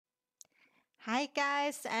Hi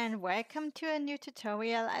guys, and welcome to a new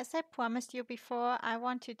tutorial. As I promised you before, I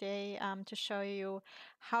want today to show you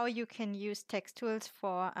how you can use text tools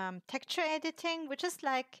for texture editing, which is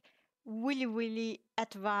like really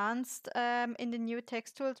advanced in the new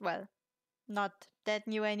text tools. Well, not that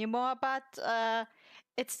new anymore, but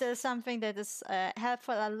it's still something that is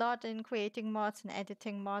helpful a lot in creating mods and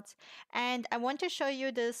editing mods. And I want to show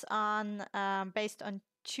you this on based on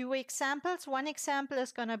two examples. One example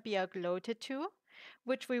is going to be a glow tattoo,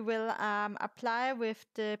 which we will apply with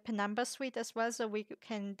the Penumbra suite as well, so we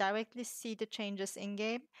can directly see the changes in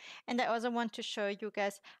game. And I also want to show you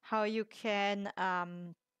guys how you can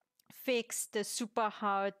fix the super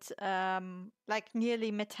hard, like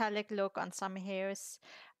nearly metallic look on some hairs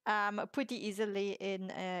pretty easily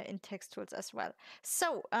in text tools as well.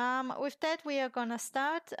 So with that, we are gonna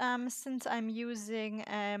start. Since I'm using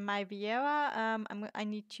my Viera, I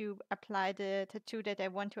need to apply the tattoo that I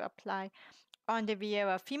want to apply on the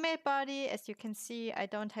Viera female body. As you can see, I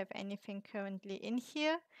don't have anything currently in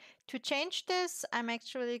here. To change this, I'm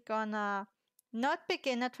actually gonna not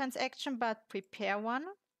begin a transaction, but prepare one.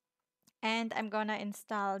 And I'm gonna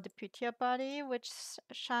install the Pythia body, which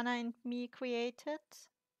Scherana and me created.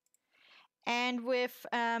 And with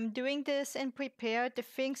doing this in prepare, the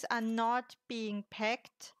things are not being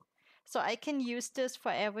packed. So I can use this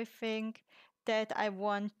for everything that I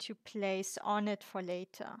want to place on it for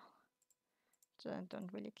later. So I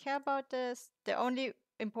don't really care about this. The only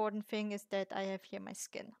important thing is that I have here my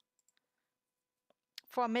skin.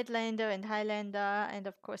 For Midlander and Highlander, and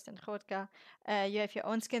of course in Rodka, you have your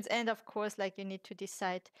own skins, and of course, like you need to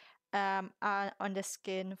decide on the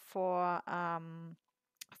skin for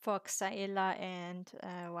Xaela and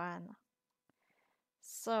Wan.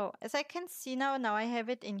 So as I can see now I have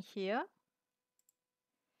it in here,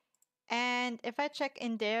 and if I check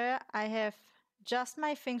in there, I have just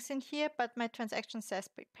my things in here, but my transaction says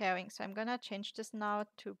preparing. So I'm gonna change this now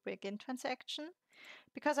to begin transaction,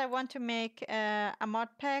 because I want to make a mod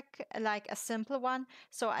pack, like a simple one,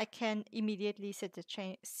 so I can immediately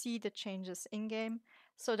see the changes in game.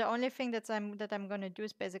 So the only thing that I'm going to do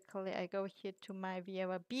is basically I go here to my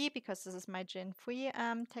Viera B, because this is my Gen 3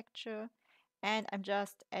 texture, and I'm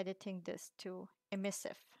just editing this to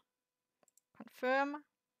emissive. Confirm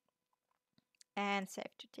and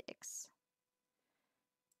save to TX.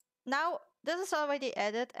 Now this is already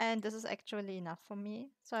added, and this is actually enough for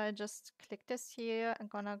me. So I just click this here. I'm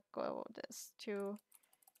gonna go this to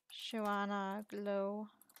Scherana Glow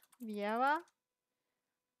Viera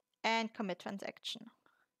and commit transaction.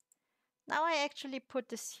 Now I actually put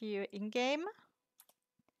this here in game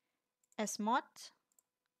as mod,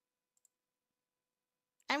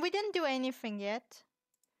 and we didn't do anything yet.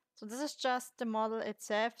 So this is just the model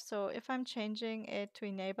itself. So if I'm changing it to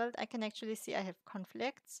enabled, I can actually see I have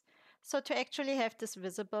conflicts. So to actually have this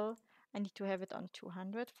visible, I need to have it on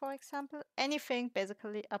 200, for example. Anything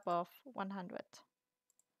basically above 100.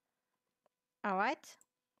 All right.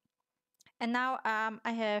 And now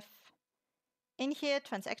I have in here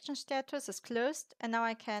transaction status is closed, and now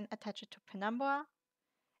I can attach it to Penumbra.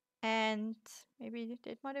 And maybe it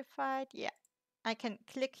did modified. Yeah, I can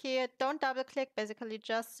click here. Don't double click, basically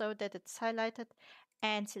just so that it's highlighted,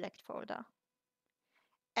 and select folder.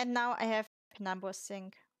 And now I have Penumbra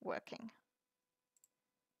sync working.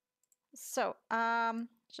 So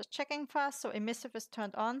just checking fast. So emissive is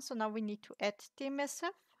turned on. So now we need to add the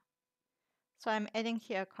emissive. So I'm adding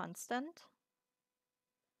here a constant.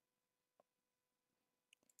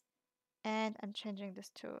 And I'm changing this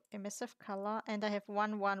to emissive color, and I have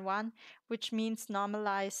 111, which means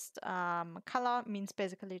normalized color, means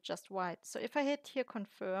basically just white. So if I hit here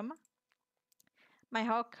confirm, my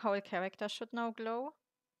whole character should now glow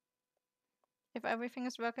if everything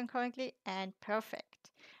is working correctly, and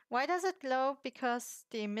perfect. Why does it glow? Because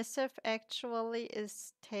the emissive actually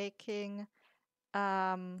is taking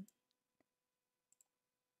oh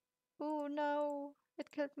no,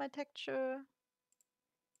 it killed my texture.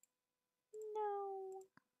 No,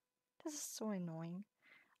 this is so annoying.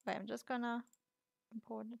 Okay, I'm just gonna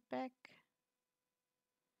import it back.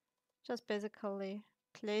 Just basically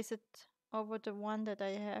place it over the one that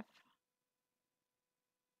I have,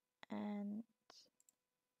 and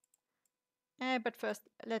but first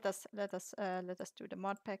let us do the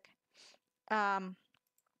mod pack.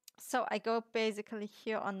 So I go basically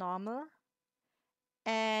here on normal,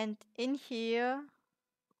 and in here,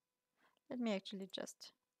 let me actually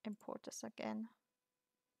just import this again.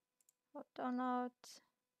 Download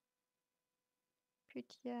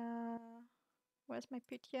Pythia. Where's my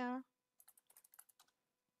Pythia?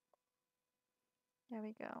 There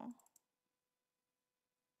we go.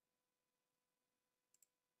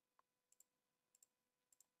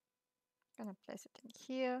 gonna place it in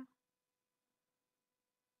here.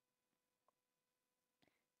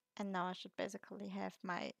 And now I should basically have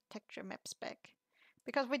my texture maps back.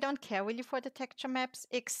 Because we don't care really for the texture maps,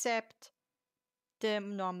 except the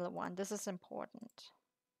normal one. This is important.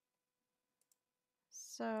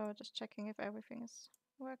 So just checking if everything is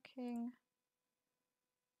working.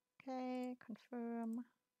 Okay, confirm.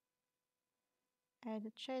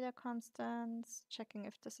 Edit shader constants, checking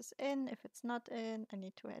if this is in. If it's not in, I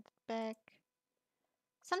need to add it back.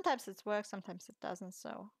 Sometimes it works, sometimes it doesn't,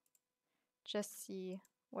 so just see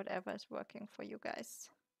whatever is working for you guys.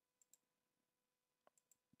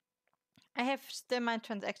 I have still my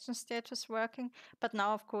transaction status working, but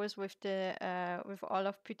now of course with the with all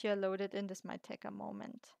of Pythia loaded in, this might take a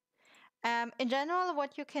moment. In general,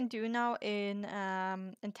 what you can do now in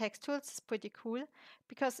text tools is pretty cool,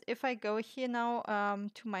 because if I go here now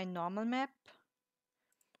to my normal map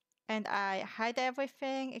and I hide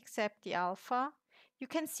everything except the alpha, you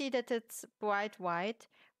can see that it's bright white,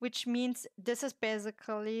 which means this is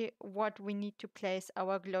basically what we need to place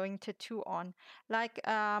our glowing tattoo on. Like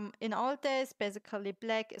in old days, basically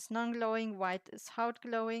black is non-glowing, white is hard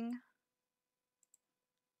glowing.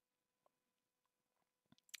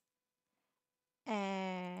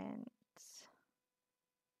 And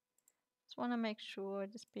just want to make sure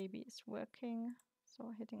this baby is working.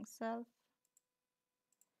 So hitting self.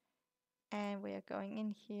 And we are going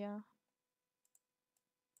in here.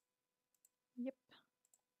 Yep.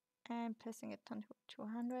 And placing it on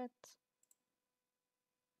 200.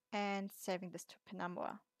 And saving this to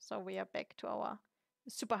Penumbra. So we are back to our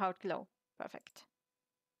super hard glow. Perfect.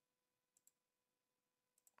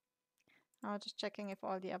 Now just checking if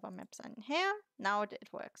all the other maps are in here. Now it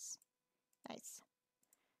works. Nice.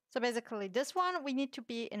 So basically this one we need to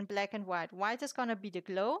be in black and white. White is gonna be the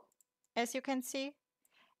glow, as you can see,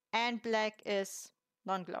 and black is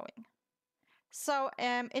non-glowing. So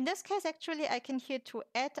in this case, actually, I can here to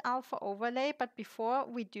add alpha overlay, but before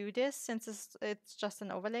we do this, since it's just an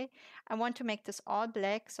overlay, I want to make this all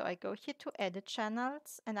black. So I go here to edit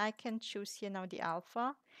channels and I can choose here now the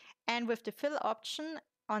alpha. And with the fill option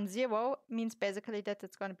on 0 means basically that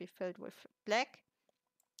it's going to be filled with black.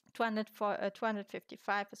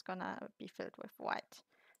 255 is going to be filled with white.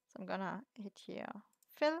 So I'm going to hit here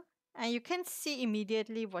fill, and you can see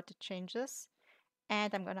immediately what it changes.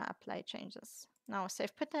 And I'm going to apply changes. Now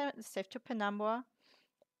save to Penumbra,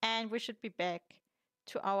 and we should be back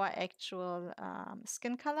to our actual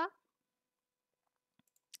skin color.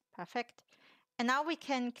 Perfect. And now we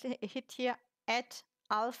can hit here add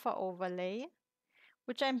alpha overlay,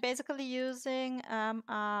 which I'm basically using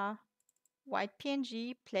a white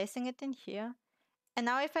PNG, placing it in here. And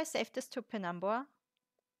now if I save this to Penumbra,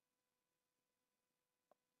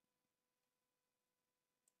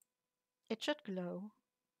 it should glow.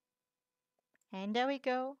 And there we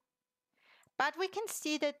go. But we can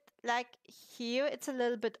see that like here it's a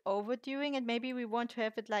little bit overdoing, and maybe we want to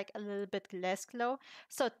have it like a little bit less glow.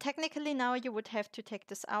 So technically now you would have to take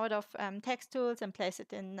this out of text tools and place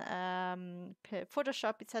it in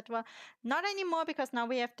Photoshop, etc. Not anymore, because now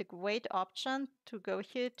we have the great option to go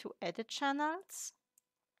here to edit channels.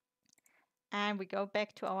 And we go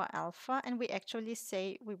back to our alpha and we actually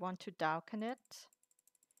say we want to darken it,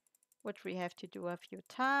 which we have to do a few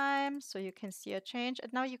times, so you can see a change.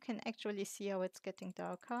 And now you can actually see how it's getting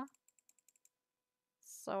darker.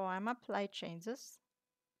 So I'm apply changes.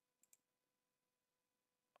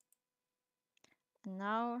 And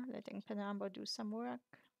now letting Penumbra do some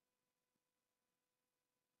work.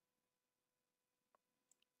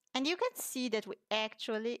 And you can see that we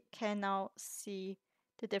actually can now see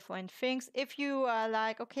the different things. If you are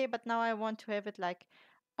like, okay, but now I want to have it like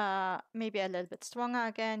maybe a little bit stronger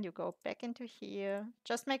again, you go back into here.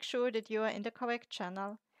 Just make sure that you are in the correct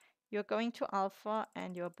channel. You're going to alpha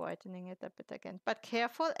and you're brightening it a bit again. But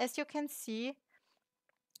careful, as you can see,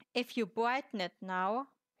 if you brighten it now,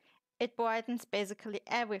 it brightens basically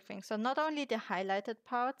everything. So not only the highlighted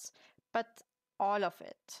parts, but all of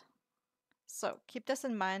it. So keep this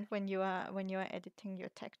in mind when you are editing your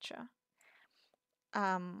texture.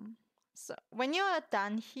 So when you are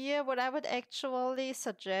done here, what I would actually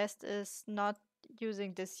suggest is not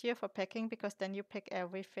using this here for packing, because then you pack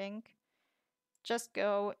everything. Just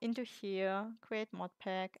go into here, create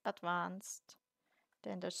Modpack, advanced,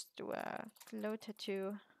 then just do a glow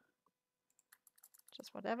tattoo,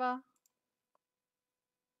 just whatever.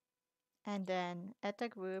 And then add a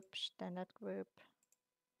group, standard group.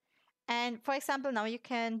 And for example, now you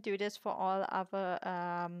can do this for all other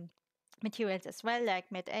materials as well,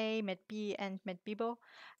 like Matte A, Matte B, and Matte Bibo.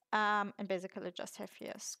 And basically just have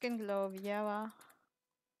here Skin Glow, Viera,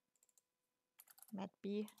 Matte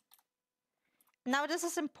B. Now this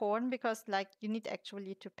is important because like you need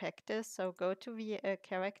actually to pack this. So go to the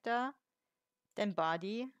character, then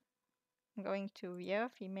body. I'm going to via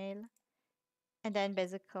female, and then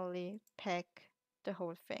basically pack the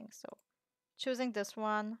whole thing. So choosing this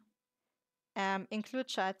one, include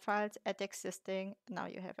child files, add existing. Now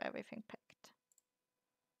you have everything packed.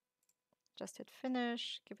 Just hit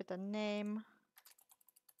finish, give it a name.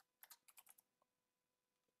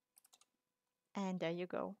 And there you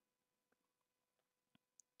go.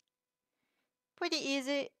 Pretty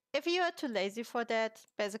easy. If you are too lazy for that,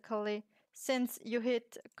 basically, since you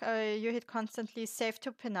hit constantly save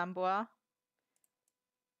to Penumbra,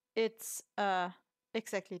 it's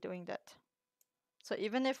exactly doing that. So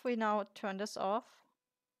even if we now turn this off,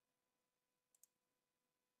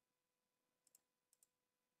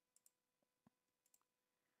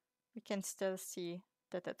 we can still see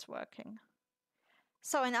that it's working.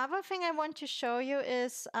 So another thing I want to show you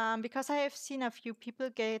is because I have seen a few people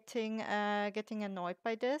getting annoyed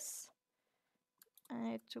by this.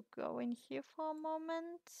 I need to go in here for a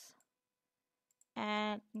moment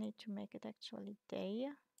and need to make it actually day.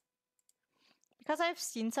 Because I've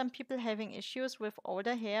seen some people having issues with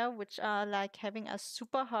older hair, which are like having a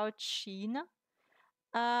super hard sheen.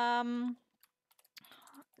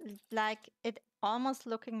 Like it almost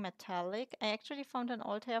looking metallic. I actually found an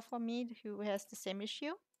old hair for me who has the same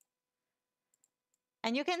issue.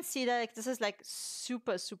 And you can see that like this is like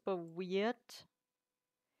super, super weird.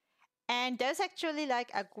 And there's actually like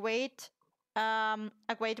a great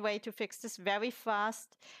way to fix this very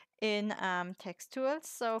fast in text tools.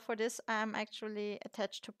 So for this, I'm actually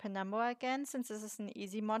attached to Penumbra again, since this is an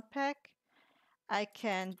easy mod pack. I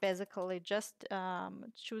can basically just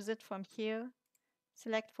choose it from here,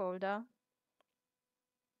 select folder.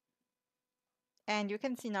 And you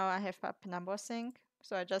can see now I have a Penumbra sync.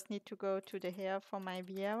 So I just need to go to the hair for my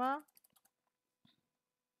Viera.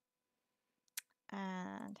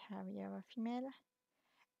 And have Viera female.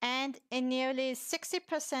 And in nearly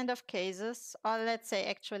 60% of cases, or let's say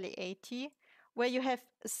actually 80, where you have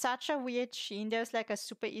such a weird sheen, there's like a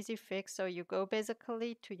super easy fix. So you go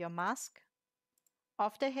basically to your mask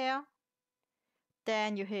of the hair.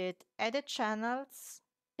 Then you hit edit channels.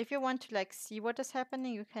 If you want to like see what is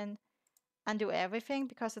happening, you can undo everything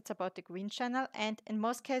because it's about the green channel. And in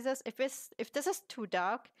most cases, if this is too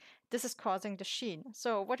dark, this is causing the sheen.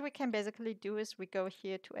 So what we can basically do is we go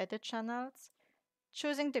here to edit channels,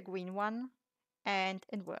 choosing the green one and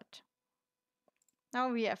invert.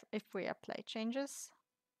 Now if we apply changes,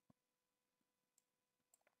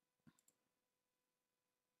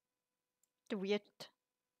 the weird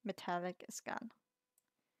metallic is gone.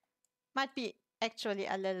 Might be actually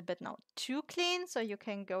a little bit now too clean, so you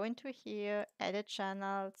can go into here, edit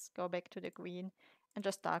channels, go back to the green and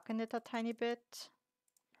just darken it a tiny bit.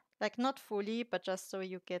 Like not fully, but just so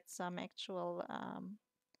you get some actual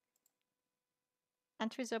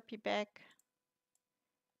entropy back.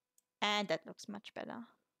 And that looks much better.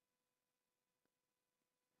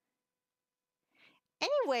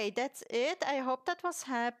 Anyway, that's it. I hope that was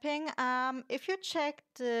helping. If you check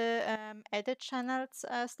the edit channels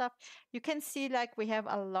stuff, you can see like we have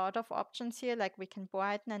a lot of options here. Like we can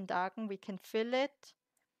brighten and darken. We can fill it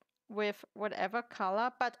with whatever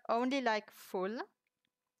color, but only like full.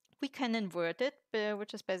 We can invert it,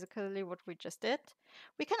 which is basically what we just did.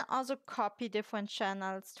 We can also copy different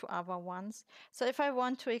channels to other ones. So if I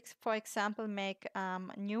want to, for example, make a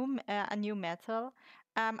new metal,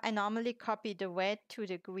 I normally copy the red to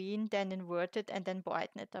the green, then invert it, and then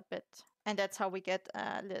brighten it a bit. And that's how we get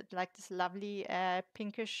like this lovely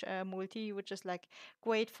pinkish multi, which is like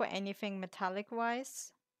great for anything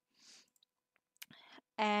metallic-wise.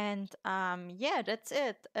 And yeah, that's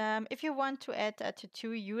it. If you want to add a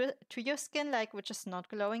tattoo to your skin, like which is not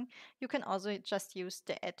glowing, you can also just use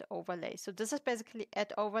the add overlay. So this is basically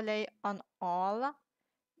add overlay on all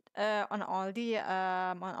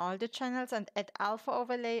the channels, and add alpha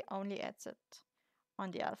overlay only adds it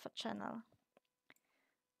on the alpha channel.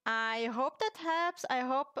 I hope that helps. I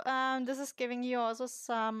hope this is giving you also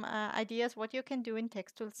some ideas what you can do in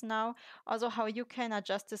text tools now. Also how you can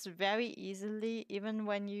adjust this very easily, even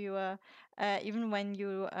when you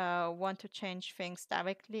want to change things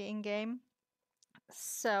directly in game.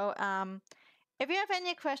 So if you have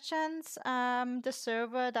any questions, the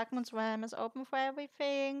server Darkmoon's Realm is open for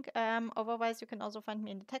everything. Otherwise, you can also find me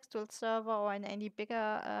in the text tools server or in any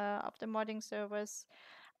bigger of the modding servers.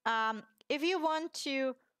 If you want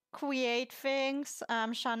to create things.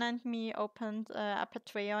 Scherana and me opened a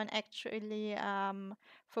Patreon actually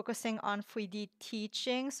focusing on 3D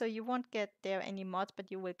teaching. So you won't get there any mods,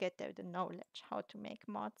 but you will get there the knowledge how to make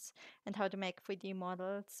mods and how to make 3D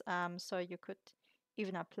models. So you could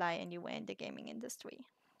even apply anywhere in the gaming industry.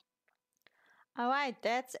 All right,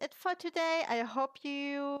 that's it for today. I hope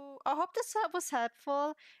this was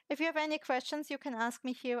helpful. If you have any questions, you can ask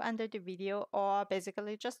me here under the video, or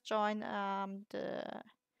basically just join the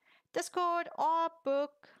Discord or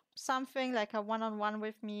book something like a one-on-one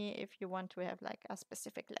with me if you want to have like a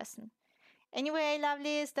specific lesson. Anyway,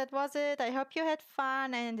 lovelies, that was it. I hope you had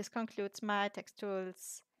fun, and this concludes my text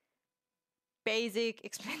tools basic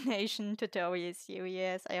explanation tutorial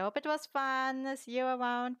series. I hope it was fun. See you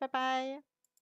around. Bye bye.